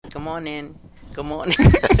Come on in. Good morning.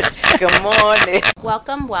 Good morning.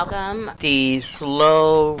 Welcome. The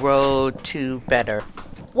slow road to better.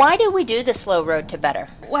 Why do we do the slow road to better?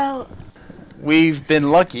 Well, we've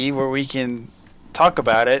been lucky where we can talk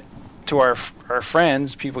about it to our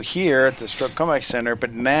friends, people here at the Stroke Comeback Center,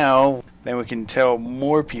 but now then we can tell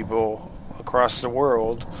more people across the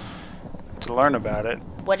world to learn about it.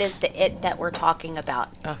 What is the it that we're talking about?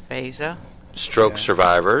 Aphasia. Stroke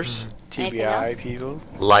survivors. TBI people.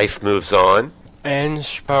 Life moves on.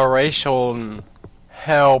 Inspiration.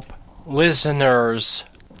 Help listeners.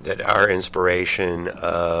 That our inspiration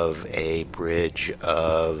of a bridge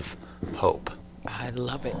of hope. I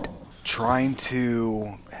love it. Trying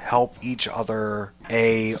to help each other,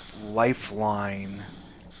 a lifeline.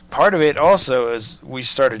 Part of it also is we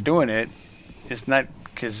started doing it. It's not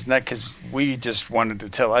because we just wanted to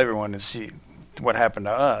tell everyone to see what happened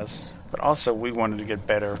to us, but also we wanted to get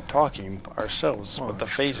better talking ourselves with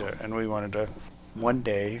aphasia, and we wanted to one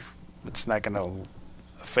day. It's not going to.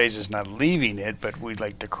 Aphasia's not leaving it, but we'd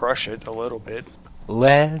like to crush it a little bit.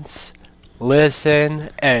 Let's listen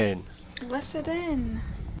in. Listen in.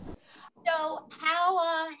 So,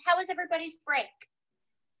 how was everybody's break?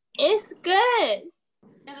 It's good.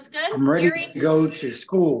 It was good? I'm ready to go to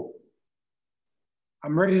school.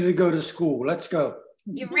 Let's go.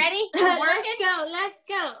 You ready? Let's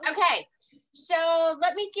go. Okay. So,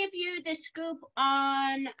 let me give you the scoop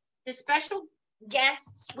on the special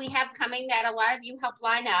guests we have coming that a lot of you helped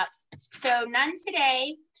line up. So, none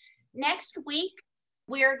today. Next week,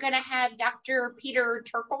 we're going to have Dr. Peter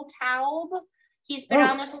Turkeltaub. He's been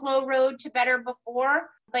on the slow road to better before,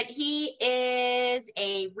 but he is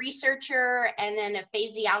a researcher and an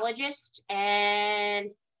aphasiologist, and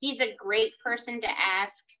he's a great person to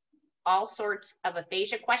ask all sorts of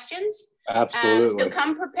aphasia questions. Absolutely. So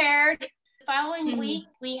come prepared. The following week,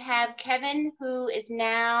 we have Kevin, who is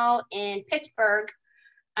now in Pittsburgh.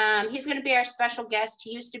 He's going to be our special guest.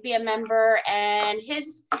 He used to be a member, and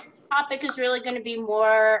his topic is really going to be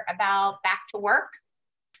more about back to work.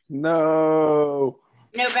 No,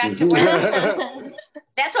 back to work.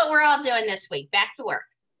 That's what we're all doing this week, back to work.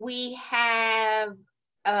 We have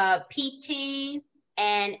PT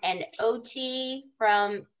and an OT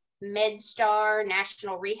from MedStar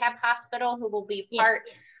National Rehab Hospital who will be part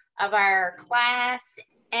of our class.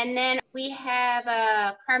 And then we have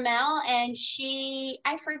Carmel, and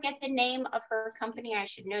I forget the name of her company. I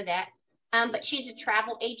should know that. But she's a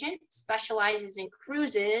travel agent, specializes in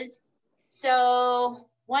cruises. So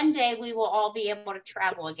one day we will all be able to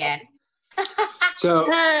travel again. So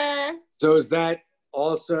is that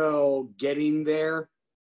also getting there?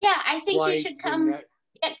 Yeah, I think you should come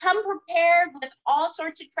prepared with all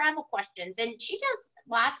sorts of travel questions. And she does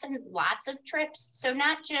lots and lots of trips. So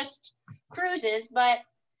not just cruises, but,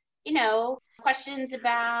 questions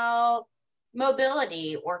about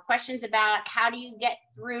mobility or questions about how do you get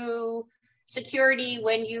through security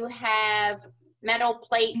when you have metal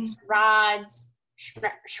plates, rods,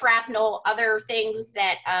 shrapnel, other things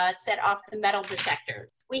that set off the metal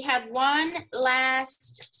detector. We have one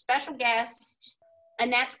last special guest,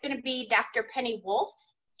 and that's going to be Dr. Penny Wolf.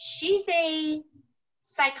 She's a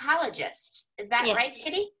psychologist. Is that right,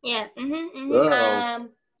 Kitty? Yeah. Mm-hmm.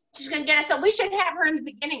 She's going to get us all. We should have her in the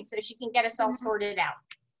beginning so she can get us all sorted out.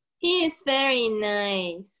 He is very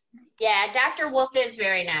nice. Yeah, Dr. Wolf is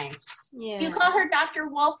very nice. Yeah. Do you call her Dr.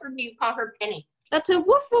 Wolf or do you call her Penny? Dr.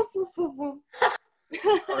 Wolf, Wolf, Wolf, Wolf, Wolf.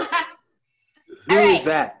 Who is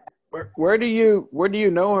that? Where do you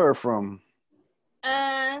know her from?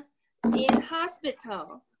 In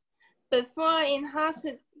hospital. Before in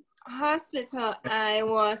hospital, I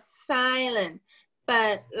was silent,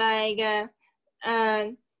 but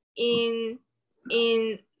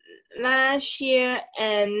in last year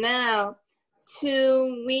and now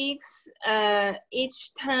 2 weeks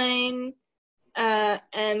each time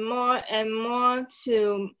and more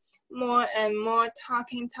to more and more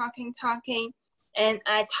talking and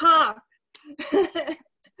I talk.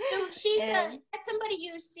 So she's that's somebody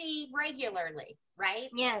you see regularly, right?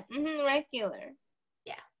 Yeah, regular.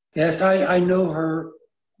 Yeah. Yes, I know her.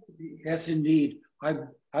 Yes, indeed.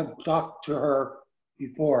 I've talked to her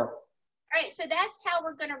before. All right, so that's how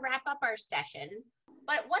we're going to wrap up our session.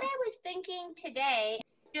 But what I was thinking today,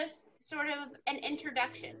 just sort of an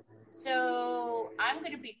introduction. So I'm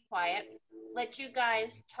going to be quiet, let you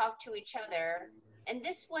guys talk to each other. And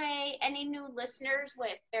this way, any new listeners,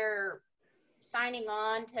 if they're signing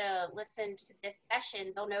on to listen to this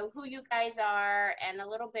session, they'll know who you guys are and a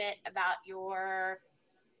little bit about your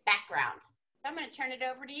background. So I'm going to turn it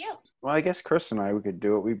over to you. Well, I guess Chris and I, we could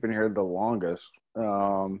do it. We've been here the longest.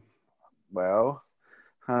 Well,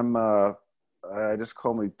 I'm just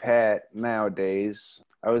call me Pat nowadays.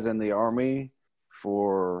 I was in the Army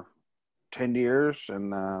for 10 years,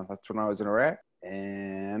 and that's when I was in Iraq.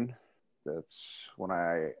 And that's when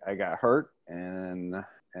I got hurt, and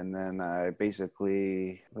then I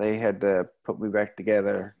basically, they had to put me back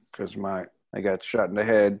together because I got shot in the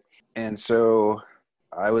head. And so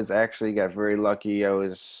I was actually got very lucky. I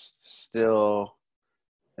was still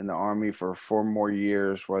in the Army for 4 more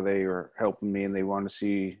years while they were helping me, and they wanted to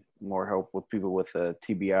see more help with people with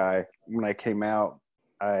TBI. When I came out,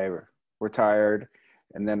 I retired,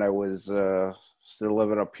 and then I was still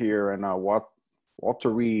living up here in Walter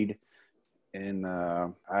Reed, and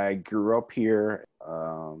I grew up here,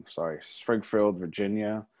 Springfield,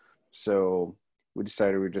 Virginia. So we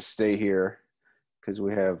decided we'd just stay here because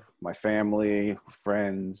we have my family,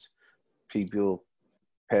 friends, people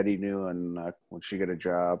Patty knew, and when she got a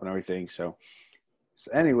job and everything. So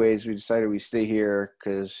anyways, we decided we'd stay here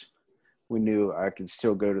because we knew I could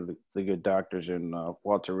still go to the good doctors in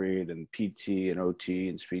Walter Reed and PT and OT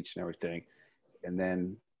and speech and everything. And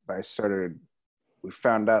then we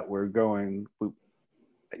found out we were going, a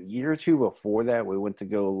year or two before that, we went to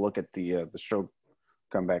go look at the stroke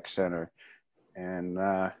comeback center. And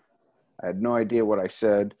I had no idea what I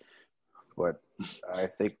said, but I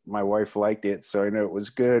think my wife liked it, so I know it was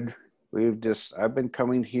good. I've been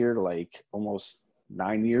coming here like almost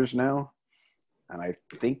 9 years now, and I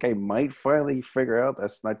think I might finally figure out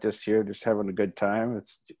that's not just here, just having a good time.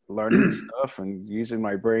 It's learning stuff and using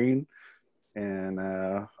my brain, and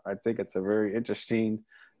I think it's a very interesting.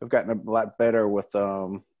 I've gotten a lot better with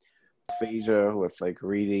aphasia, with like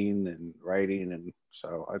reading and writing, and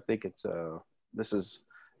so I think it's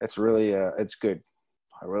really it's good.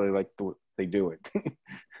 I really like the way they do it.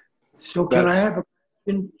 So can I have a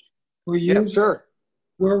question for you? Yeah, sure.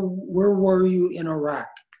 Where were you in Iraq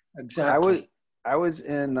exactly? I was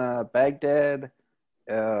in Baghdad.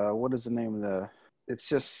 What is the name of it's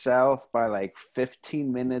just south by like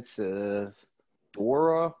 15 minutes of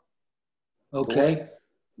Dora. Okay. Dora.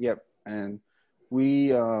 Yep. And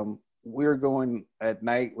we were going at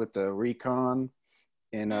night with the recon,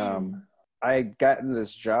 and I had gotten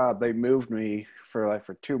this job. They moved me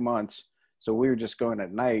for 2 months. So we were just going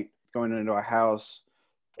at night, going into a house,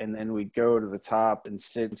 and then we'd go to the top and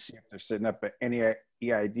sit and see if they're setting up any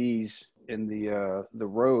EIDs in the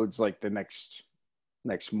roads like the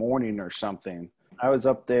next morning or something. I was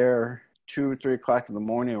up there 2 or 3 o'clock in the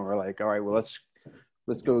morning. And we're like, all right, well,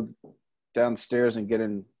 let's go downstairs and get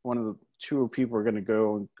in. One of the 2 people are going to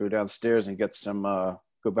go downstairs and get some,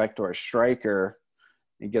 go back to our striker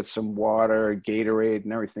and get some water, Gatorade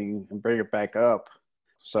and everything and bring it back up.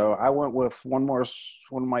 So I went with one of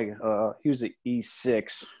my, he was an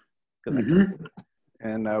E6.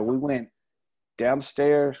 And we went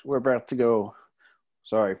downstairs. We're about to go,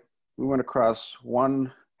 we went across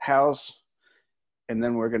one house, and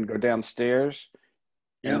then we're going to go downstairs.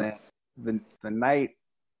 Yep. And then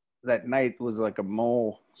that night was like a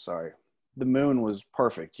mole. The moon was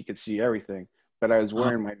perfect. You could see everything, but I was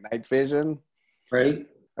wearing my night vision. Right.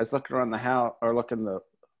 I was looking around the house, or looking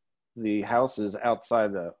the houses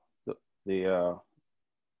outside the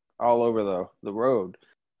all over the road.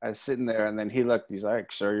 I was sitting there, and then he looked. He's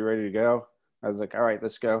like, "So are you ready to go?" I was like, "All right,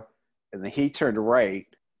 let's go." And then he turned right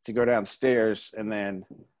to go downstairs, and then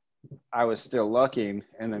I was still looking.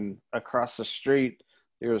 And then across the street,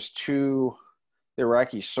 there was 2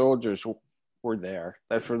 Iraqi soldiers were there.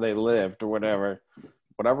 That's where they lived, or whatever.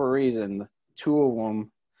 Whatever reason, 2 of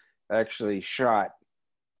them actually shot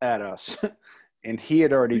at us, and he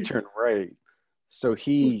had already turned right. So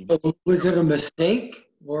was it a mistake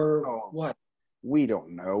or what? We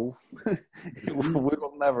don't know. We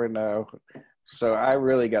will never know. So I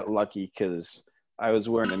really got lucky because I was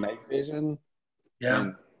wearing a night vision. Yeah.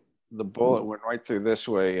 And the bullet went right through this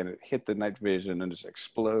way, and it hit the night vision and just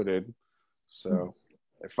exploded. So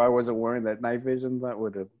if I wasn't wearing that night vision,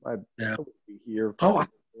 I'd be here. How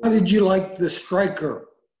did you like the striker?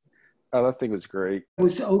 Oh, that thing was great. It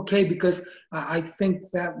was okay because I think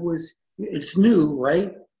it's new,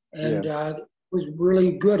 right? And it was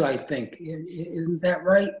really good, I think. Isn't that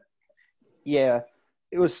right? Yeah.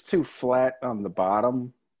 It was too flat on the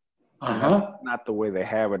bottom. Not the way they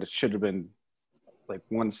have it. It should have been like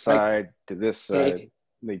one side to this side.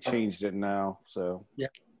 They changed it now. So yeah.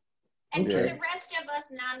 And for the rest of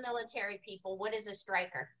us non-military people, what is a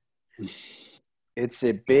striker? It's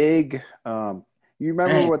a big. You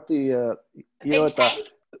remember what the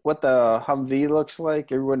what the Humvee looks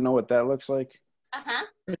like? Everyone know what that looks like?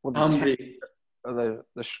 Well, Humvee. The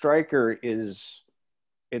striker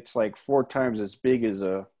it's like 4 times as big as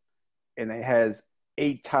and it has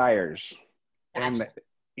 8 tires. Gotcha.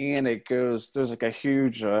 and it goes. There's like a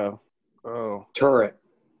huge turret.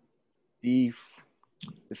 The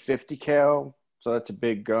 50 cal, so that's a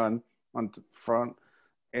big gun on the front,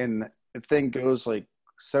 and the thing goes like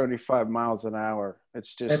 75 miles an hour.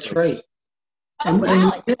 It's just That's like, right. Oh,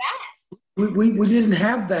 wow, it's fast. We didn't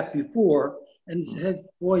have that before, and said,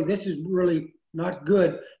 boy, this is really not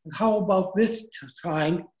good. How about this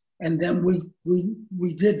time? And then we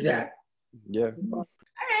did that. Yeah. All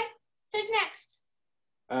right. Who's next?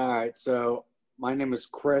 All right. So my name is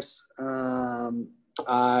Chris.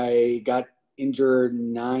 I got injured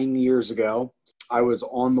 9 years ago. I was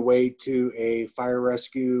on the way to a fire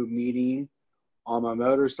rescue meeting on my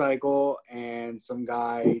motorcycle, and some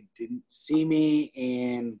guy didn't see me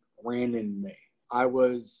and ran into me. I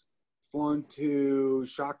was flown to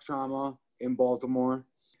shock trauma in Baltimore,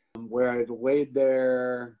 where I laid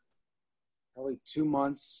there probably 2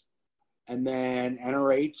 months, and then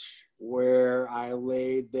NRH, where I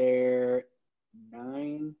laid there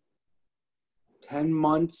 9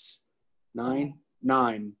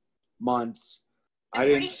 months. I'm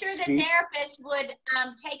pretty sure the therapist would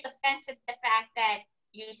take offense at the fact that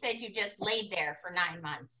you said you just laid there for 9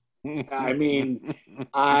 months. I mean,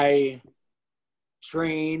 I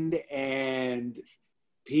trained and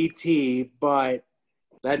PT, but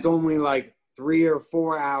that's only like 3 or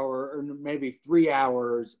 4 hours, or maybe 3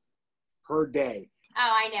 hours per day. Oh,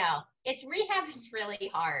 I know. Rehab is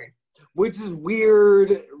really hard. Which is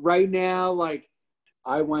weird right now. Like,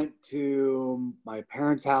 I went to my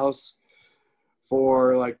parents' house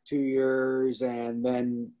for like 2 years, and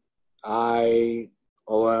then I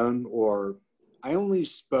only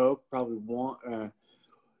spoke probably one,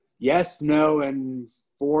 yes, no, and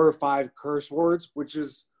 4 or 5 curse words, which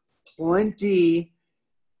is plenty.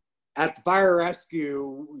 At the fire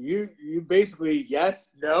rescue, you basically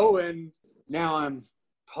yes, no, and now I'm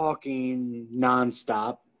talking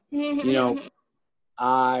nonstop. You know,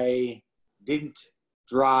 I didn't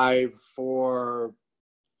drive for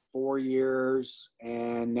 4 years,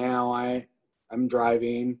 and now I'm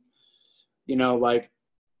driving. You know, like,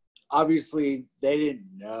 obviously they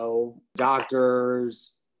didn't know.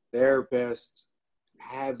 Doctors, therapists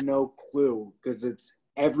have no clue, because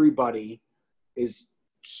everybody is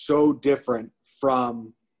so different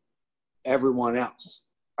from everyone else.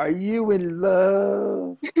 Are you in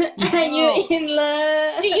love? Are you in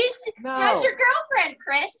love? How's your girlfriend,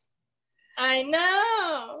 Chris? I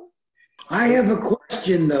know. I have a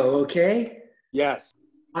question, though, okay? Yes.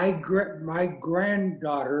 My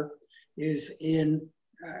granddaughter is in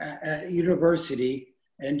university,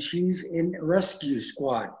 and she's in rescue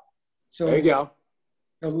squad. So there you go.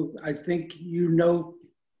 So I think you know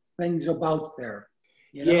things about there.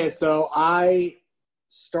 You know? Yeah, so I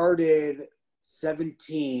started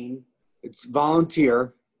 17. It's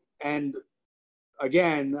volunteer. And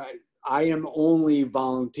again, I am only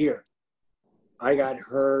volunteer. I got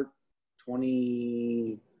hurt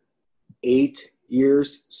 28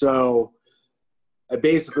 years. So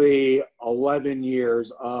basically 11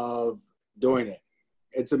 years of doing it.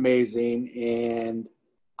 It's amazing. And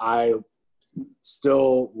I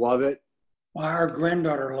still love it. Our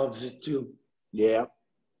granddaughter loves it too. Yeah.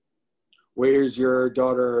 Where's your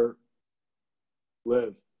daughter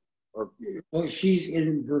live? Well, she's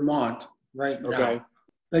in Vermont right now. Okay.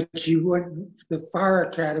 But she went to the fire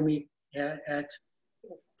academy at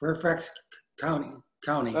Fairfax County.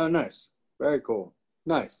 Oh, nice. Very cool.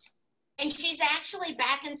 Nice. And she's actually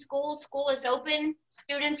back in school. School is open.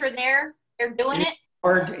 Students are there. They're doing it.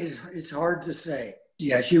 It's hard to say.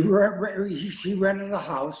 Yeah, she rented a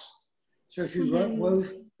house. So she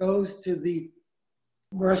goes to the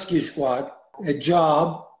rescue squad, a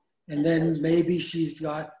job, and then maybe she's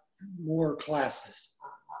got more classes.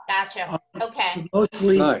 Gotcha. Okay.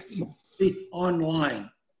 Mostly nice.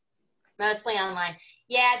 Online. Mostly online.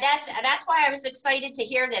 Yeah, that's why I was excited to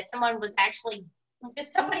hear that somebody actually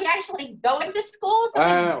going to school.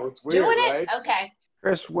 It's weird, doing right? it. Okay.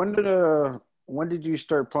 Chris, when did you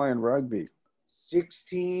start playing rugby?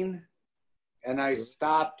 16, and I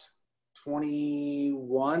stopped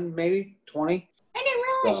 21, maybe 20. I didn't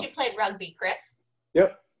realize you played rugby, Chris.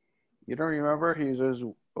 Yep. You don't remember? He was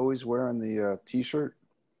always wearing the T-shirt.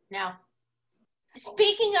 No.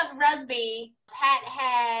 Speaking of rugby, Pat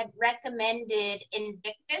had recommended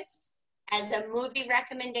Invictus as a movie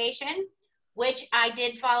recommendation, which I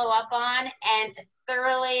did follow up on and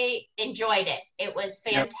thoroughly enjoyed it. It was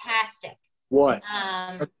fantastic. What?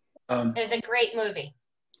 It was a great movie.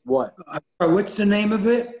 What? What's the name of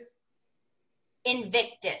it?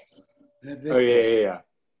 Invictus. Oh, yeah.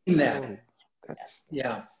 Yeah.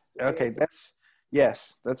 Okay, that's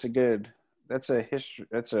a history.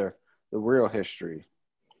 That's the real history.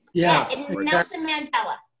 Yeah. And Nelson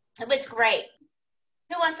Mandela. It was great.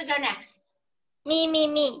 Who wants to go next?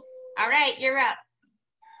 Me. All right, you're up.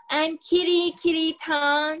 I'm Kitty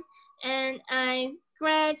Tong, and I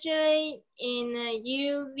graduate in the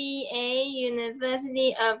UVA,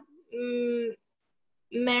 University of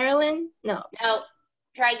Maryland. No,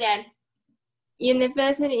 try again.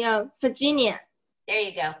 University of Virginia. There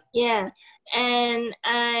you go. Yeah, and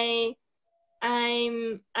I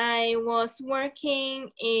was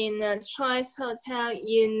working in a Choice Hotel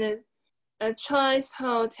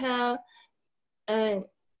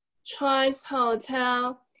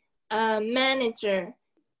manager,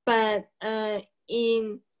 but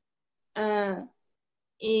in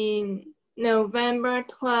November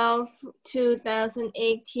 12,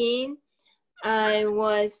 2018, I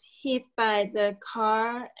was hit by the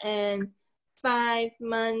car and 5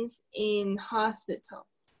 months in hospital.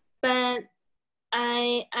 But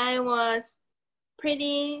I was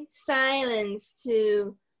pretty silenced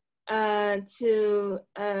to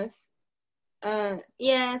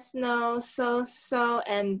yes, no, so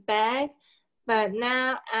and back, but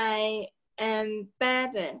now I am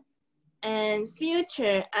better, and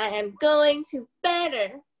future I am going to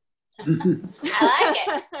better. I like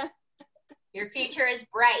it. Your future is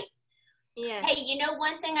bright. Yeah. Hey, you know,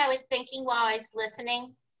 one thing I was thinking while I was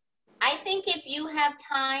listening, I think if you have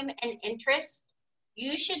time and interest,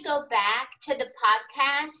 you should go back to the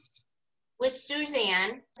podcast with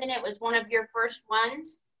Suzanne, and it was one of your first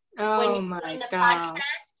ones. Oh when my doing the God.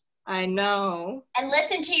 podcast. I know. And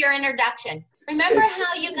listen to your introduction. Remember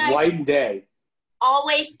how you guys light and day.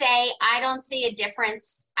 always say, I don't see a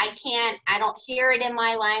difference. I don't hear it in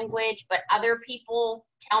my language, but other people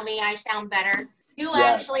tell me I sound better. You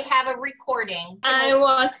actually have a recording. I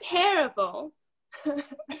was terrible.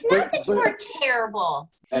 It's not that you were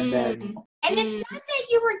terrible. And then And it's not that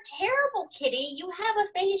you were terrible, Kitty. You have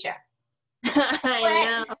aphasia.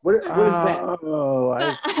 I know. What is that? Oh,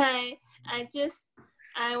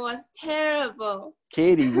 I was terrible.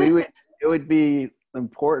 Katie, it would be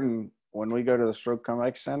important when we go to the Stroke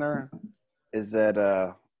Comeback Center is that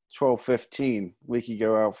 12:15 we could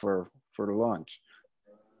go out for lunch,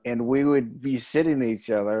 and we would be sitting each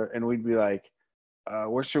other and we'd be like,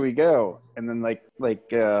 where should we go? And then like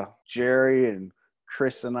Jerry and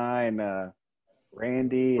Chris and I and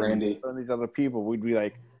Randy and some of these other people, we'd be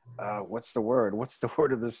like, what's the word? What's the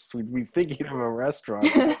word of this? We'd be thinking of a restaurant,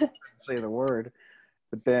 say the word.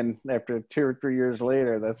 But then after 2 or 3 years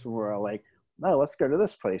later, that's when we're all like, no, let's go to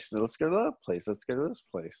this place. No, let's go to that place. Let's go to this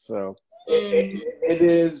place. So it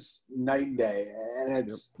is night and day. And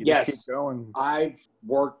it's, just keep going. I've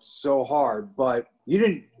worked so hard, but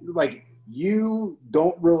you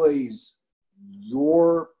don't realize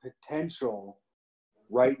your potential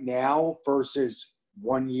right now versus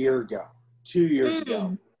 1 year ago, 2 years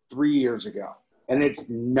ago, 3 years ago. And it's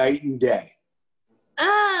night and day.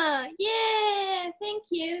 Yeah, thank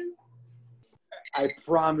you. I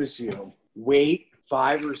promise you, wait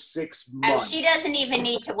 5 or 6 months. Oh, she doesn't even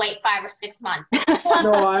need to wait 5 or 6 months.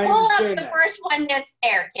 No, I Pull up understand the that. first one that's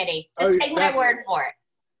there, Kitty. Just take my word for it.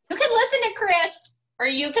 You can listen to Chris or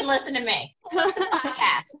you can listen to me.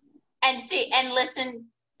 Podcast and see and listen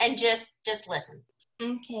and just listen.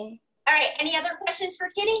 Okay. All right. Any other questions for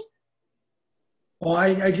Kitty? Well,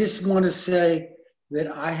 I just want to say that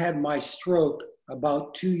I had my stroke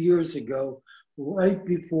about 2 years ago, right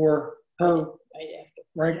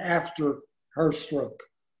after her stroke.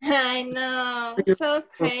 I know. So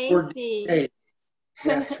crazy.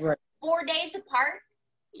 That's right. 4 days apart?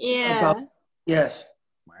 Yeah. Yes.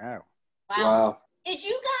 Wow. Did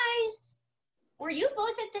you guys, were you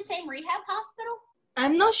both at the same rehab hospital?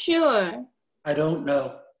 I'm not sure. I don't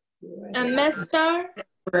know. A MedStar?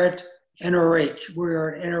 We're at NRH.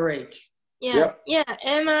 We're at NRH. Yeah. Yeah,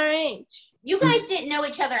 MRH. You guys didn't know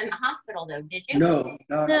each other in the hospital, though, did you? No.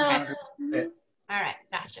 All right,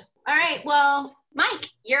 gotcha. All right, well, Mike,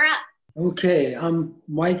 you're up. Okay, I'm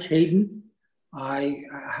Mike Hayden. I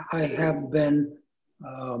have been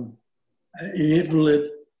an invalid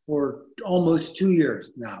for almost 2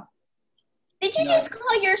 years now. Did you just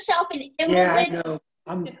call yourself an invalid? Yeah, I know.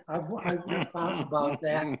 I found about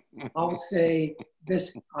that. I'll say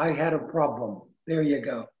this: I had a problem. There you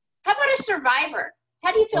go. How about a survivor?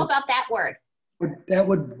 How do you feel about that word? That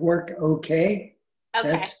would work okay.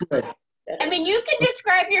 Okay. That's good. I mean, you can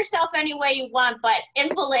describe yourself any way you want, but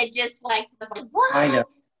invalid just was like, what? I know.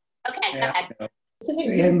 Okay, go ahead.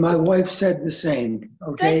 And my wife said the same.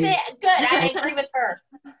 Okay. Good. I agree with her.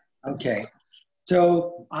 Okay.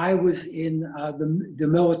 So I was in the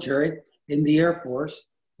military, in the Air Force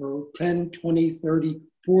for 10, 20, 30,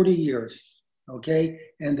 40 years. Okay.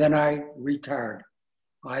 And then I retired.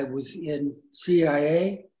 I was in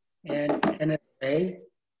CIA and NSA,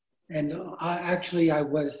 and I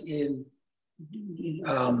was in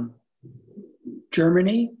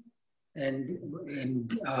Germany and in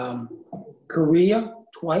Korea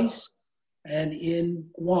twice, and in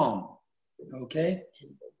Guam, okay,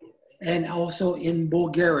 and also in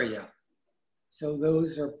Bulgaria. So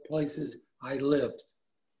those are places I lived.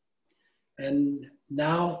 And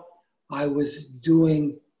now I was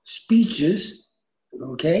doing speeches,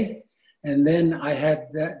 okay, and then I had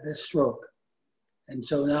the stroke. And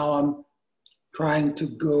so now I'm trying to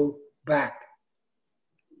go back.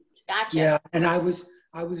 Gotcha. Yeah, and I was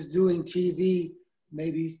doing TV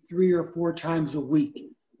maybe 3 or 4 times a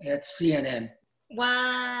week at CNN.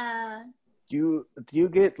 Wow. Do you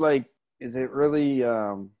get like, is it really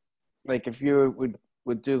like if you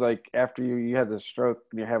would do like after you had the stroke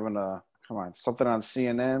and you're having something on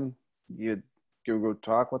CNN, you'd go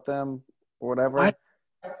talk with them or whatever?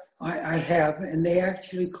 I have, and they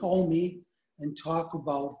actually call me and talk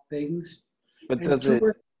about things. But and does it? 2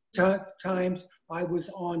 or 3 times I was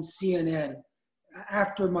on CNN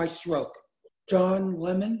after my stroke. John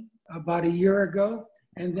Lemon about a year ago,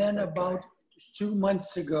 and then about 2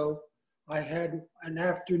 months ago, I had an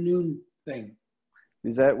afternoon thing.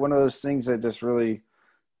 Is that one of those things that just really,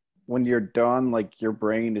 when you're done, like your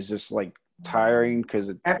brain is just like tiring because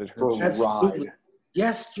it hurts? Absolutely.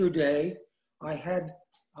 Yesterday, I had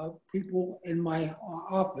people in my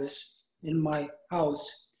office, in my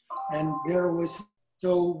house, and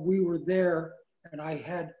we were there, and I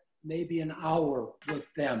had maybe an hour with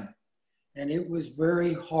them. And it was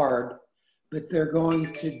very hard, but they're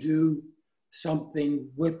going to do something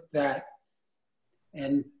with that.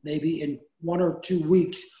 And maybe in 1 or 2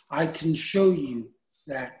 weeks, I can show you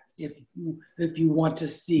that if you want to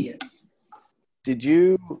see it. Did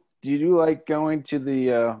you like going to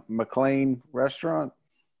the McLean restaurant?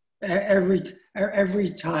 Every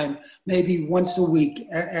time, maybe once a week.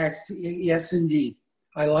 Yes, indeed.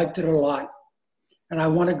 I liked it a lot, and I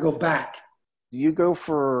want to go back. Do you go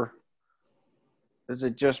for? Is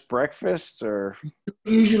it just breakfast or?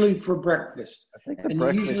 Usually for breakfast. I think the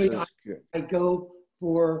breakfast is good. I go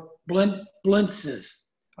for blintzes.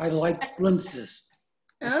 I like blintzes.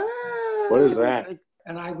 Oh. What is that?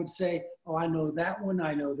 And I would say, oh, I know that one,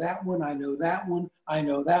 I know that one, I know that one, I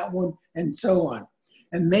know that one, and so on.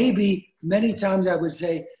 And maybe many times I would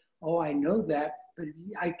say, oh, I know that, but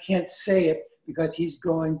I can't say it because he's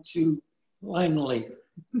going to Langley.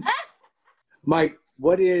 Mike,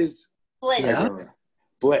 what is Blitz? Yeah.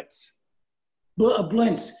 Blitz? A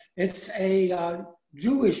blintz. It's a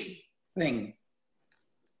Jewish thing,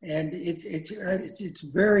 and it's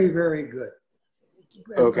very, very good.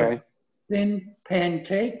 Okay. A thin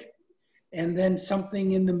pancake, and then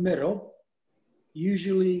something in the middle,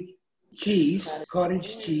 usually cheese,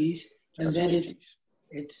 cottage cheese, and then it's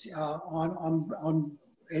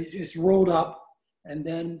it's rolled up and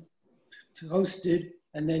then toasted,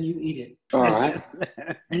 and then you eat it. All right.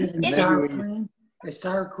 And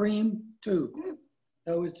sour cream too.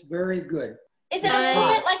 So it's very good. Is it a little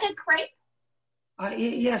bit like a crepe?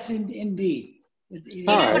 Yes, indeed. You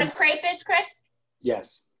know what a crepe is, Chris?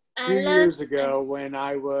 Yes. 2 years ago when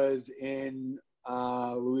I was in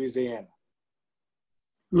Louisiana.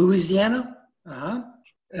 Louisiana? Uh-huh.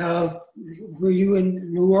 Were you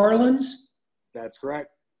in New Orleans? That's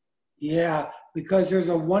correct. Yeah, because there's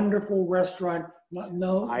a wonderful restaurant.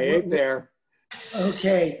 No, I ate there.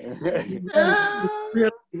 Okay. It's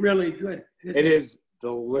really, really good. It is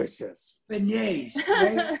delicious. Beignets,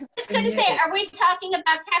 right? I was going to say, are we talking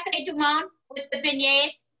about Cafe Du Monde with the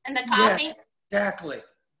beignets and the coffee? Yes, exactly.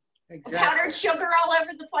 Powdered sugar all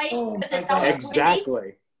over the place because it's always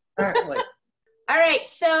exactly. Exactly. All right,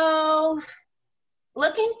 so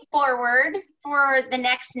looking forward for the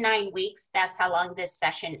next 9 weeks, that's how long this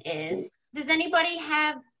session is. Does anybody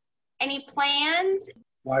have any plans?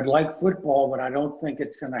 Well, I'd like football, but I don't think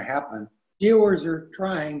it's going to happen. Viewers are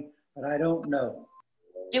trying, but I don't know.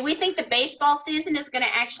 Do we think the baseball season is going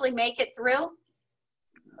to actually make it through?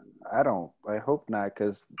 I don't. I hope not,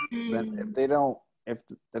 because then if they don't, if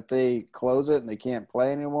they close it and they can't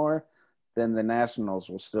play anymore, then the Nationals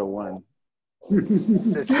will still win. 2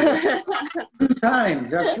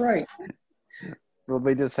 times, that's right. Well,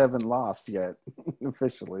 they just haven't lost yet,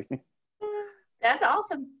 officially. That's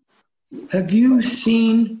awesome. Have you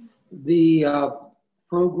seen the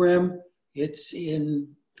program? It's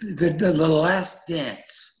in the Last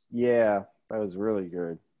Dance. Yeah, that was really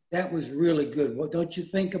good. That was really good. What don't you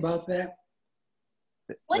think about that?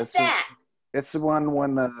 What's that? It's the one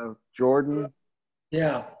when Jordan.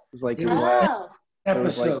 Yeah. Was like it was 10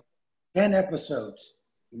 episodes. 10 episodes.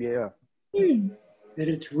 Yeah. that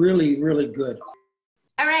it's really, really good.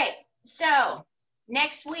 All right. So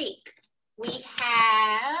next week we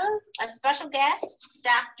have a special guest,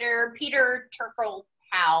 Dr. Peter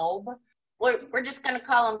Turkeltaub. We're just going to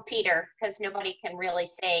call him Peter because nobody can really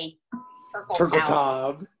say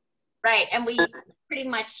Turkeltaub. Right. And we pretty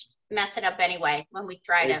much mess it up anyway when we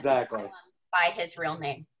try to Exactly. call him by his real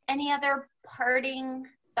name. Any other parting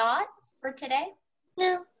thoughts for today?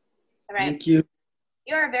 No. All right. Thank you.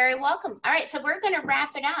 You're very welcome. All right. So we're going to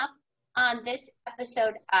wrap it up on this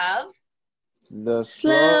episode of The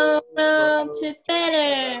Slow Road to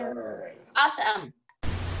Better. Awesome.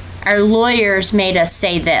 Our lawyers made us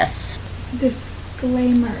say this.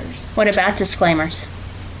 Disclaimers. What about disclaimers?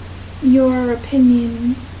 Your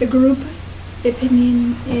opinion, the group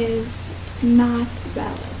opinion, is not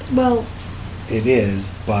valid. Well, It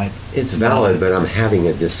is, but It's valid, but I'm having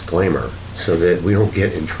a disclaimer so that we don't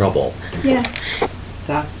get in trouble. yes.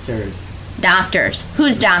 Doctors. Doctors.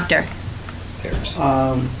 Who's doctor? there's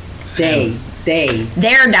They.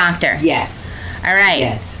 Their doctor. Yes. All right.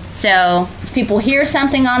 Yes. So if people hear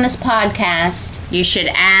something on this podcast, you should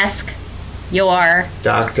ask your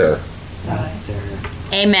Doctor. Doctor.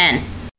 amen.